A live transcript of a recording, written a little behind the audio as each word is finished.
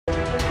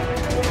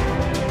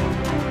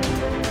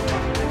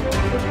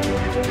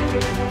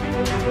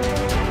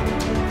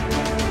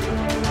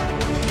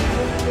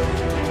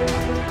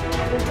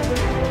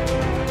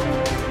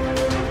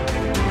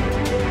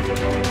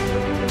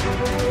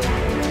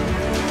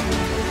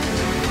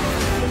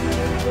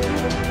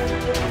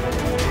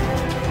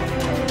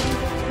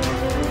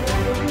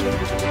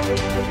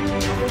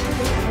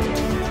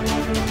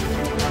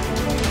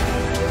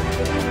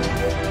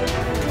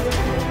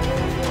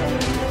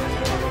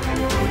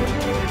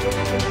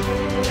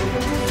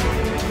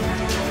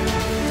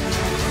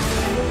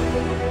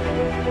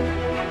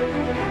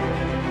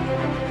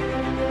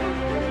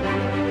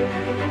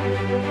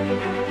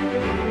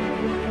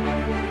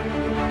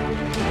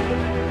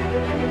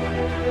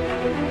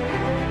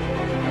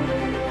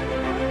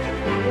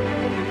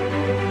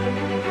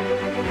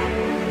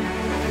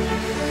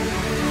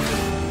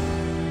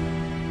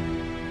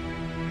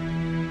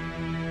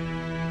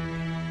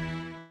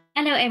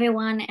Hello,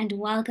 everyone, and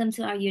welcome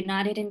to our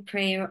United in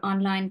Prayer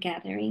online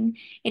gathering.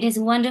 It is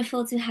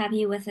wonderful to have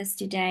you with us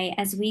today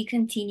as we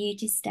continue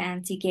to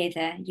stand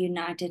together,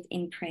 united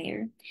in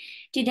prayer.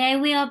 Today,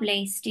 we are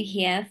blessed to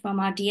hear from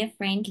our dear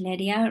friend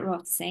Lydia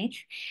Rodseth,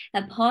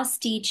 a past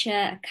teacher,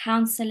 a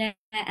counselor,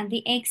 and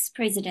the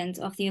ex-president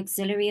of the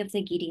Auxiliary of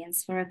the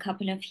Gideons for a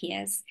couple of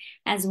years,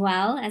 as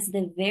well as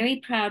the very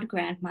proud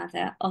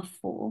grandmother of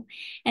 4.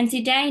 And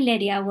today,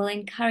 Lydia will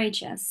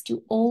encourage us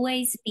to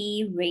always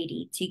be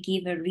ready to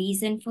give a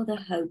reason for the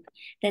hope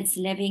that's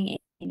living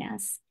in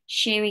us,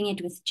 sharing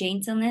it with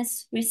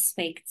gentleness,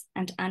 respect,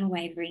 and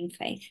unwavering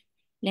faith.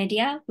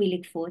 Lydia, we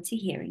look forward to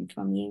hearing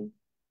from you.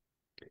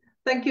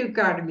 Thank you,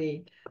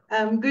 Carmi.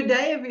 Good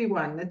day,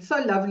 everyone. It's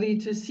so lovely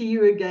to see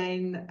you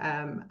again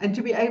and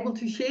to be able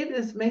to share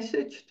this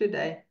message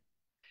today.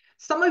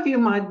 Some of you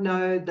might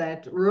know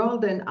that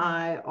Rod and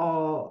I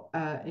are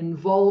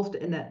involved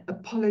in an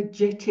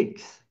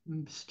apologetics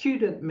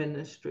student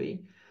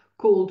ministry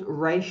called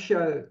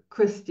Ratio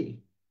Christi.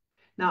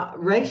 Now,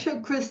 Ratio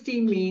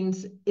Christi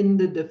means in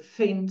the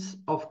defense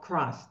of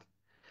Christ.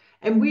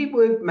 And we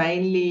work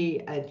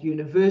mainly at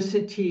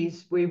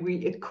universities where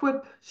we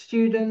equip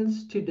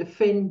students to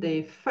defend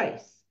their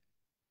faith.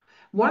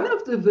 One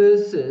of the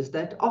verses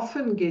that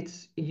often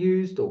gets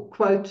used or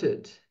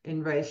quoted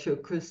in Ratio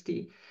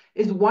Christi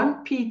is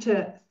 1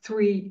 Peter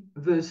 3,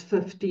 verse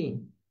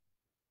 15.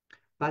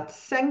 But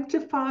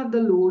sanctify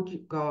the Lord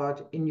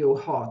God in your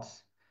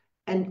hearts,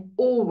 and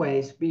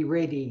always be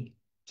ready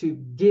to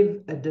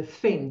give a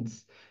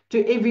defense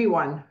to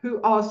everyone who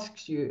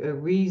asks you a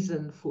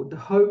reason for the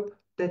hope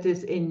that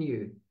is in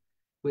you,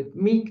 with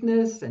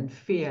meekness and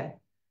fear,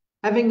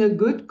 having a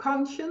good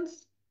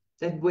conscience,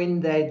 that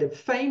when they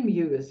defame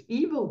you as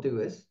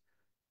evildoers,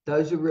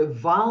 those who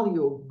revile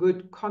your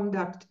good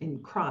conduct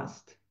in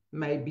Christ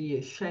may be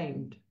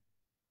ashamed.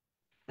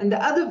 And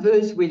the other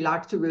verse we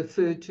like to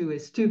refer to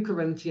is 2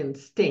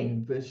 Corinthians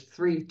 10, verse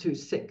 3 to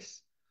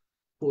 6.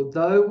 For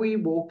though we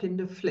walk in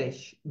the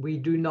flesh, we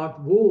do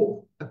not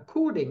war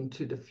according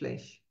to the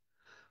flesh.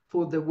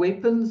 For the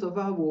weapons of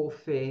our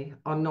warfare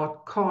are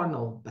not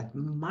carnal, but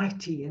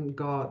mighty in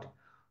God,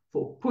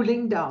 for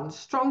pulling down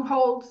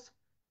strongholds,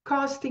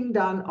 casting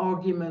down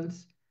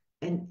arguments,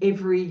 and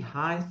every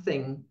high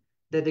thing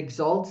that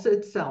exalts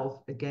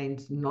itself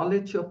against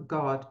knowledge of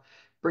God,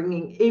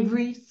 bringing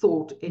every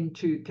thought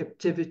into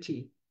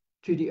captivity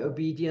to the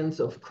obedience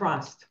of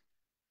Christ.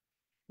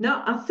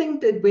 Now, I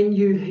think that when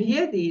you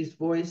hear these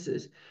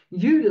voices,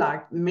 you,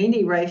 like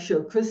many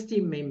Ratio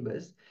Christi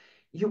members,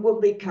 you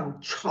will become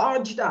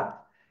charged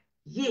up.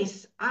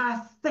 Yes, I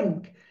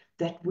think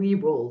that we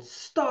will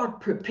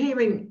start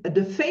preparing a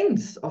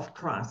defense of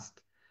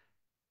Christ.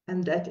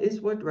 And that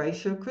is what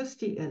Ratio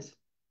Christi is.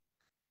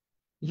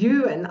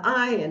 You and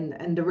I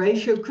and the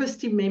Ratio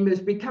Christi members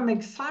become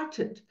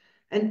excited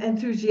and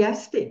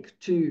enthusiastic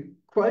to,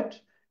 quote,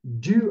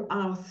 do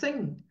our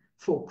thing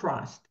for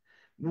Christ.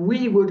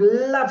 We would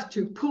love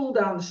to pull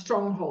down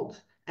strongholds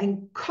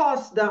and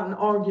cast down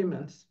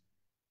arguments.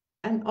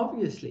 And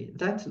obviously,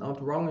 that's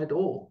not wrong at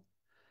all.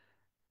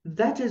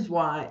 That is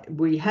why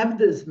we have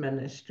this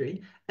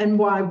ministry and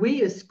why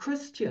we as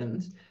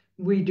Christians,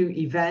 we do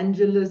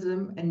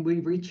evangelism and we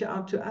reach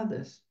out to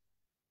others.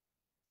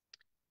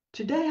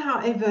 Today,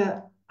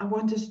 however, I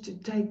want us to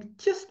take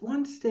just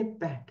one step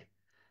back.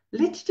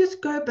 Let's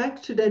just go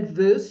back to that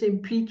verse in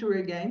Peter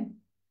again.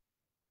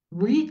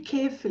 Read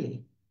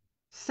carefully.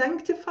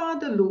 Sanctify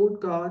the Lord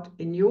God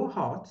in your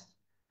hearts,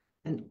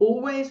 and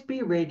always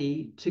be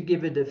ready to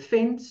give a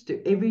defense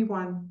to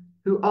everyone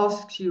who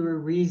asks you a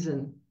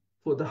reason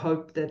for the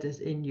hope that is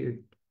in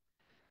you,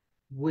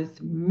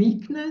 with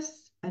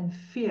meekness and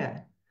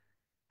fear,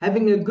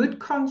 having a good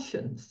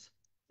conscience,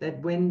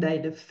 that when they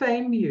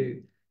defame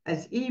you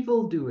as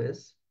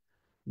evildoers,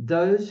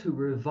 those who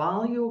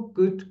revile your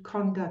good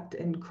conduct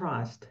in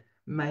Christ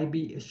may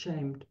be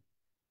ashamed.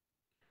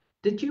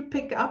 Did you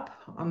pick up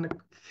on a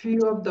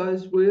few of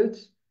those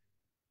words?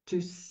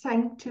 To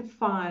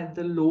sanctify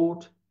the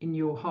Lord in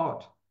your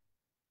heart.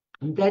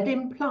 And that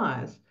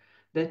implies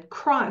that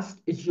Christ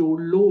is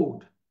your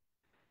Lord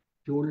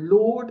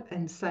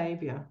and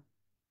Savior.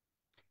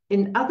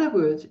 In other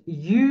words,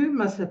 you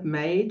must have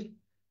made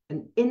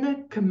an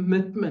inner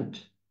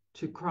commitment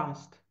to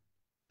Christ.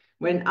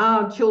 When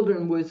our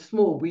children were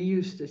small, we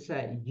used to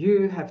say,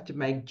 you have to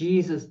make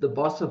Jesus the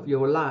boss of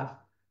your life.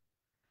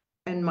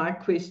 And my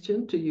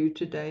question to you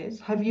today is,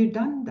 have you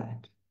done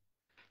that?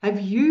 Have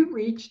you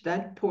reached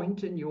that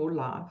point in your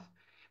life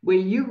where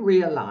you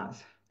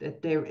realize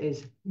that there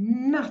is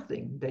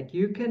nothing that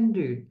you can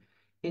do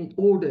in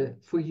order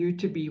for you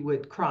to be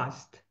with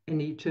Christ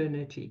in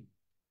eternity?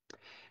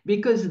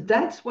 Because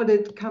that's what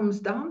it comes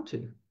down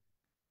to.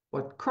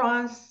 What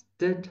Christ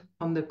did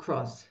on the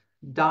cross,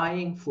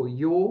 dying for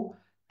your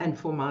and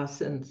for my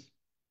sins.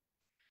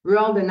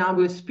 Rod and I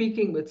were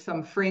speaking with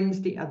some friends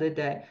the other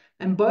day,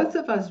 and both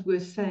of us were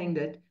saying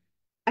that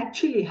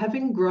actually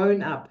having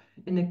grown up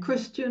in a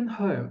Christian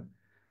home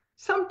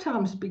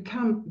sometimes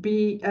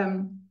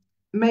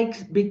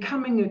makes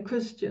becoming a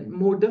Christian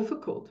more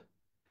difficult,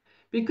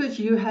 because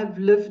you have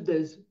lived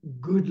this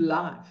good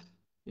life.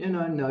 You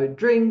know, no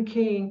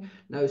drinking,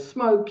 no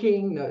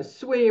smoking, no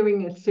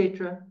swearing,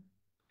 etc.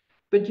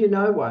 But you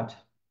know what?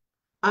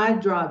 I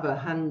drive a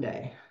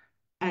Hyundai.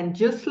 And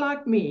just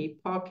like me,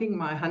 parking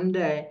my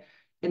Hyundai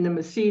in the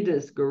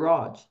Mercedes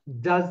garage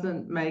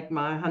doesn't make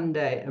my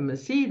Hyundai a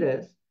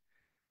Mercedes,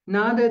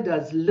 neither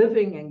does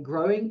living and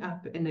growing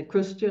up in a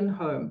Christian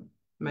home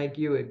make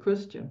you a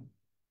Christian.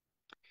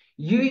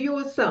 You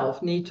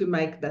yourself need to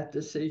make that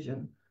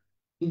decision.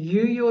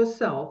 You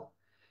yourself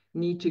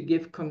need to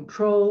give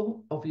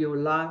control of your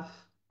life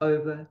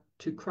over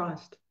to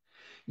Christ.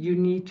 You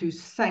need to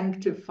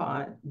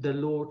sanctify the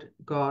Lord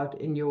God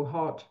in your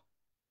heart.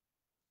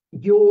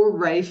 Your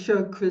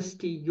Ratio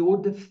Christi, your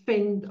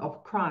Defend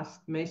of Christ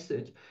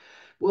message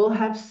will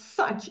have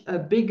such a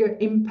bigger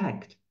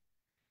impact,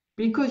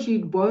 because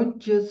you won't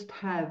just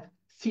have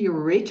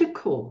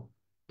theoretical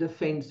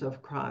defense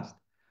of Christ,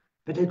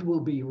 but it will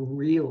be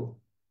real.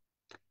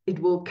 It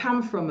will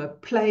come from a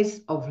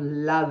place of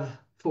love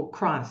for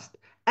Christ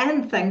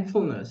and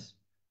thankfulness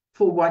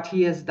for what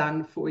he has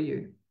done for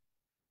you.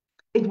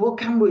 It will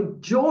come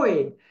with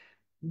joy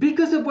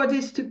because of what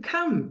is to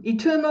come,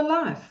 eternal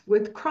life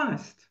with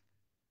Christ.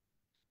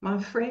 My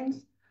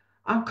friends,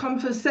 our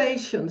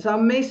conversations, our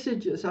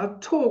messages, our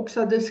talks,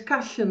 our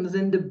discussions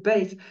and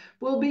debates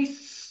will be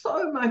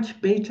so much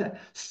better,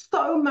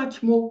 so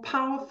much more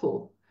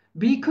powerful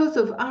because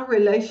of our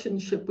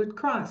relationship with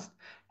Christ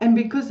and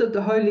because of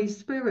the Holy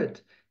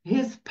Spirit,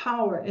 his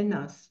power in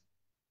us.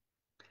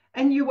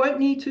 And you won't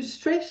need to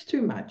stress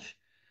too much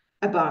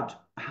about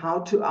how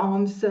to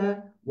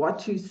answer, what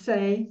to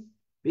say,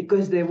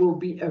 because there will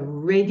be a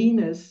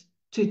readiness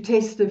to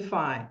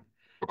testify.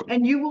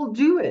 And you will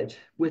do it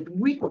with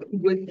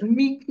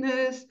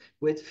meekness,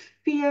 with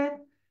fear.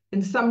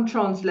 In some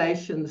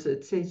translations,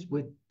 it says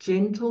with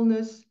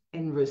gentleness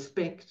and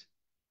respect.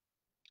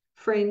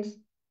 Friends,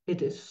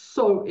 it is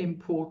so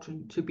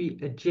important to be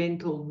a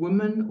gentle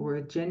woman or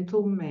a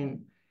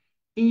gentleman,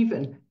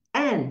 even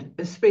and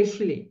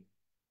especially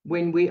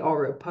when we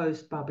are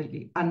opposed by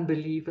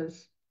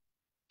unbelievers.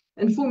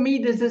 And for me,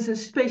 this is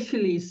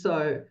especially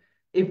so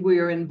if we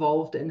are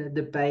involved in a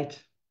debate.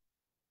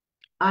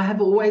 I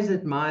have always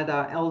admired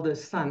our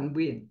eldest son.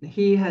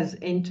 He has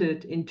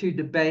entered into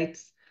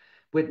debates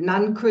with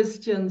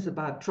non-Christians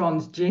about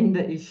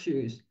transgender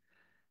issues.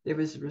 There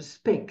is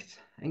respect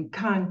and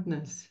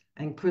kindness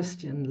and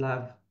Christian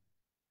love.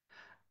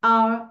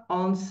 Our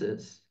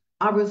answers,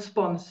 our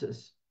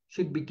responses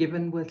should be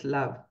given with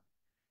love,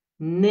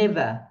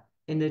 never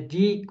in a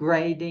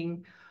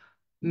degrading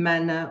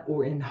manner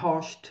or in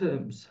harsh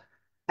terms.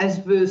 As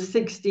verse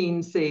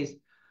 16 says,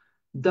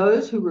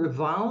 those who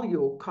revile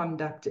your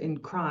conduct in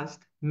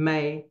Christ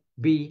may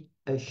be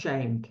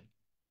ashamed.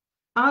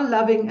 Our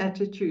loving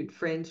attitude,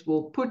 friends,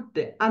 will put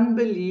the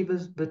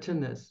unbeliever's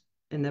bitterness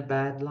in a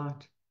bad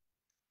light.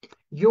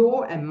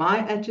 Your and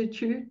my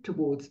attitude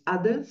towards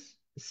others,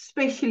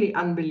 especially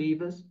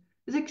unbelievers,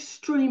 is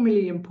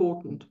extremely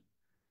important,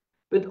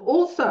 but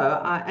also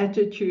our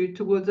attitude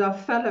towards our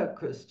fellow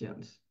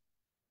Christians.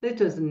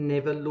 Let us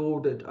never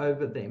lord it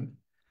over them.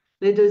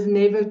 Let us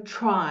never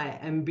try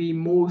and be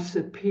more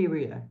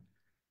superior.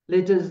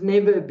 Let us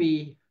never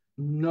be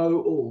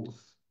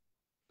know-alls.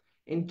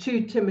 In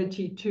 2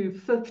 Timothy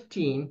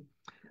 2:15,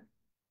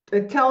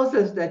 it tells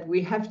us that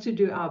we have to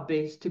do our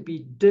best to be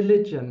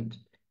diligent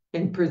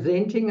in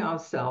presenting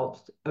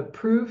ourselves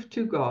approved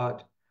to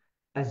God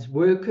as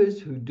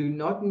workers who do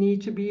not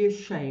need to be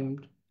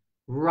ashamed,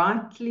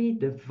 rightly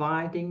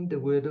dividing the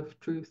word of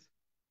truth.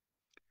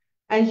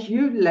 As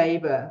you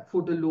labor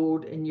for the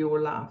Lord in your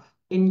life,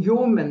 in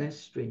your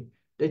ministry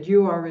that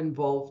you are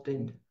involved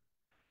in,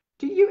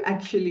 do you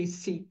actually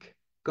seek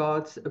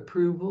God's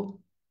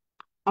approval?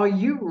 Are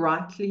you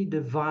rightly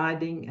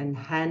dividing and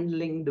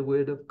handling the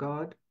word of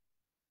God?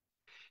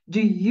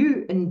 Do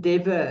you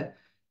endeavor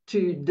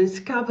to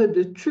discover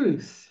the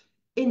truth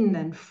in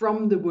and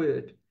from the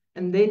word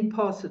and then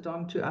pass it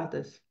on to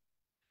others?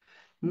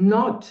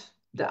 Not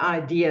the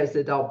ideas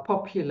that are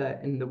popular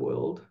in the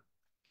world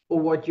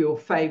or what your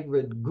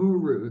favorite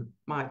guru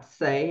might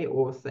say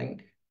or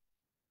think.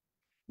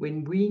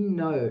 When we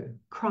know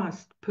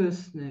Christ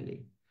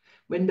personally,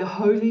 when the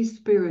Holy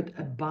Spirit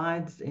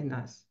abides in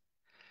us,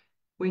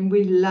 when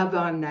we love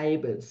our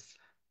neighbors,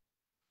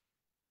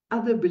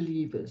 other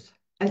believers,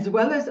 as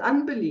well as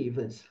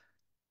unbelievers,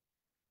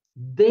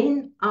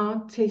 then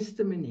our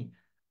testimony,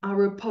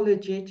 our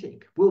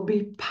apologetic, will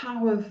be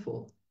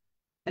powerful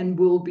and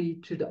will be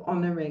to the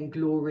honor and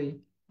glory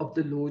of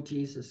the Lord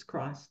Jesus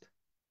Christ.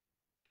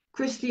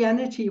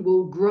 Christianity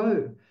will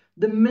grow.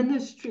 The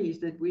ministries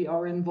that we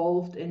are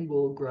involved in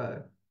will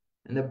grow.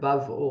 And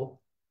above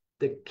all,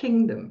 the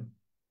kingdom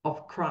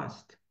of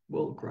Christ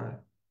will grow.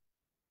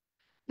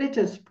 Let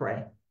us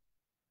pray.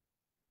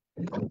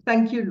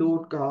 Thank you,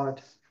 Lord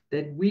God,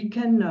 that we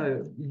can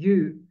know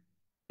you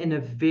in a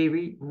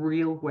very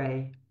real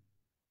way.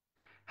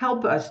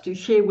 Help us to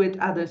share with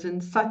others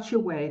in such a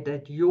way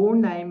that your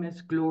name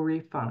is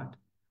glorified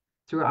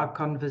through our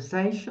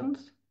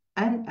conversations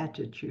and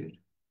attitude.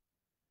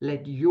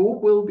 Let your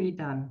will be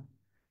done.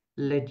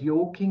 Let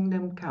your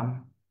kingdom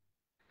come.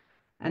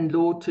 And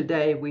Lord,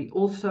 today we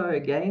also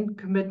again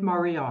commit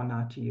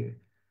Mariana to you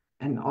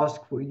and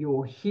ask for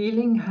your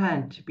healing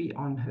hand to be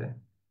on her.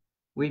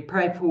 We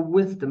pray for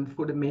wisdom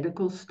for the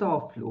medical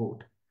staff,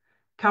 Lord.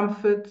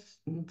 Comfort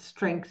and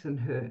strengthen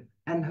her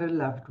and her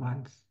loved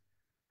ones.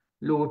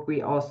 Lord,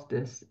 we ask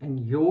this in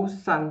your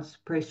Son's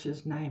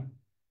precious name.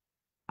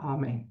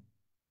 Amen.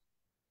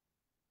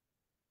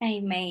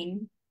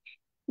 Amen.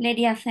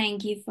 Lydia,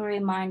 thank you for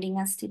reminding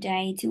us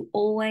today to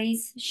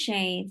always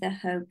share the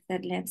hope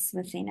that lives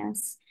within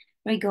us,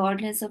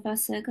 regardless of our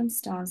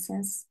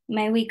circumstances.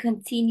 May we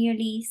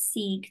continually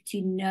seek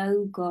to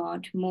know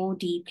God more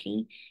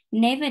deeply,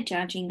 never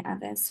judging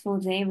others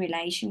for their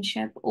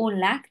relationship or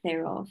lack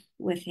thereof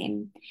with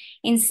Him.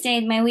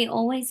 Instead, may we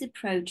always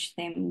approach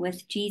them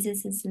with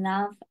Jesus'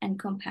 love and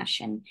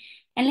compassion.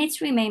 And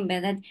let's remember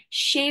that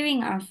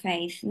sharing our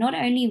faith not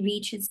only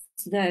reaches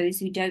those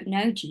who don't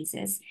know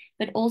Jesus,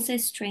 but also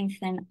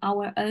strengthen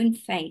our own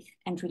faith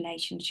and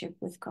relationship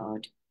with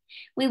God.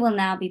 We will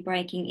now be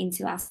breaking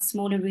into our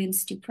smaller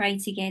rooms to pray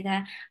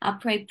together. Our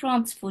prayer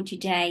prompt for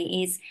today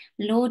is,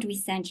 Lord, we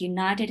stand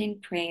united in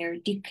prayer,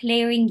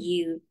 declaring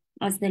you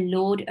as the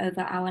Lord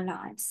over our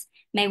lives.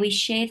 May we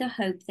share the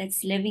hope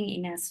that's living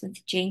in us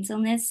with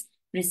gentleness,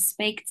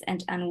 respect,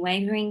 and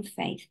unwavering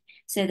faith,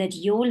 so that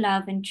your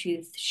love and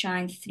truth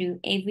shine through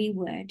every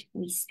word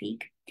we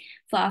speak.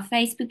 For our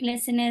Facebook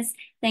listeners,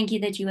 thank you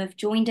that you have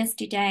joined us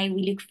today.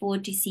 We look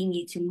forward to seeing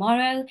you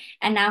tomorrow.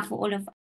 And now for all of